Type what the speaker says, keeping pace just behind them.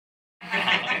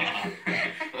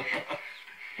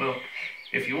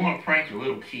you want to prank a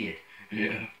little kid,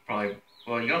 Yeah. probably,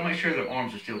 well, you got to make sure their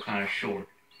arms are still kind of short.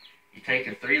 You take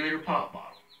a 3-liter pop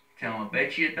bottle. Tell them, I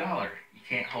bet you $1 you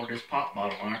can't hold this pop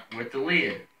bottle with the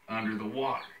lid under the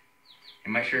water.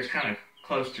 And make sure it's kind of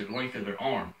close to the length of their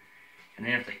arm. And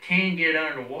then if they can get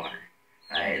under the water,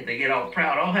 hey, they get all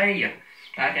proud. Oh, hey,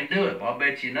 I can do it. Well, I'll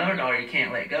bet you another $1 you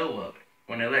can't let go of it.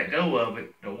 When they let go of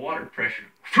it, the water pressure,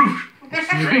 whoosh,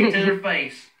 straight to their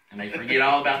face. And they forget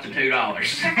all about the $2.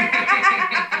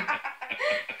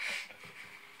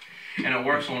 And it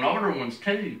works on older ones,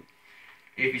 too.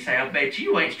 If you say, I bet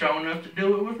you ain't strong enough to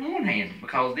do it with one hand.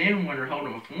 Because then when they're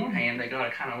holding it with one hand, they got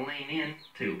to kind of lean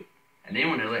into it. And then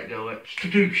when they let go, it's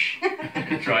skadoosh.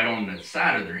 It's right on the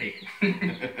side of their head.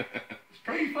 It's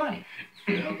pretty funny.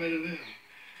 Yeah, I bet it is.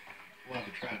 We'll have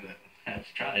to try that. Have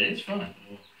to try it. It's fun.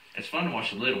 It's fun to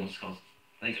watch the little ones because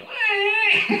they go,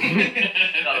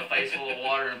 got a face full of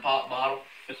water and pop bottle.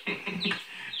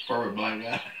 Pervert black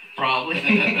guy. Probably.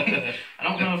 I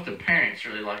don't know if the parents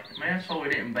really like it. Man, that's why we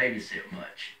didn't babysit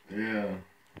much. Yeah.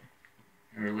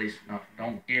 Or at least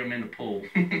don't get them in the pool.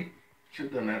 Should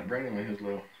have done that. Brandon when he was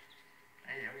little.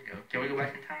 Hey, there we go. Can we go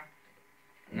back in time?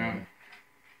 No. Yeah.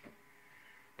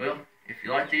 Well, if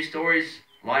you like these stories,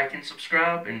 like and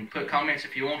subscribe and put comments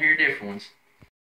if you want to hear different ones.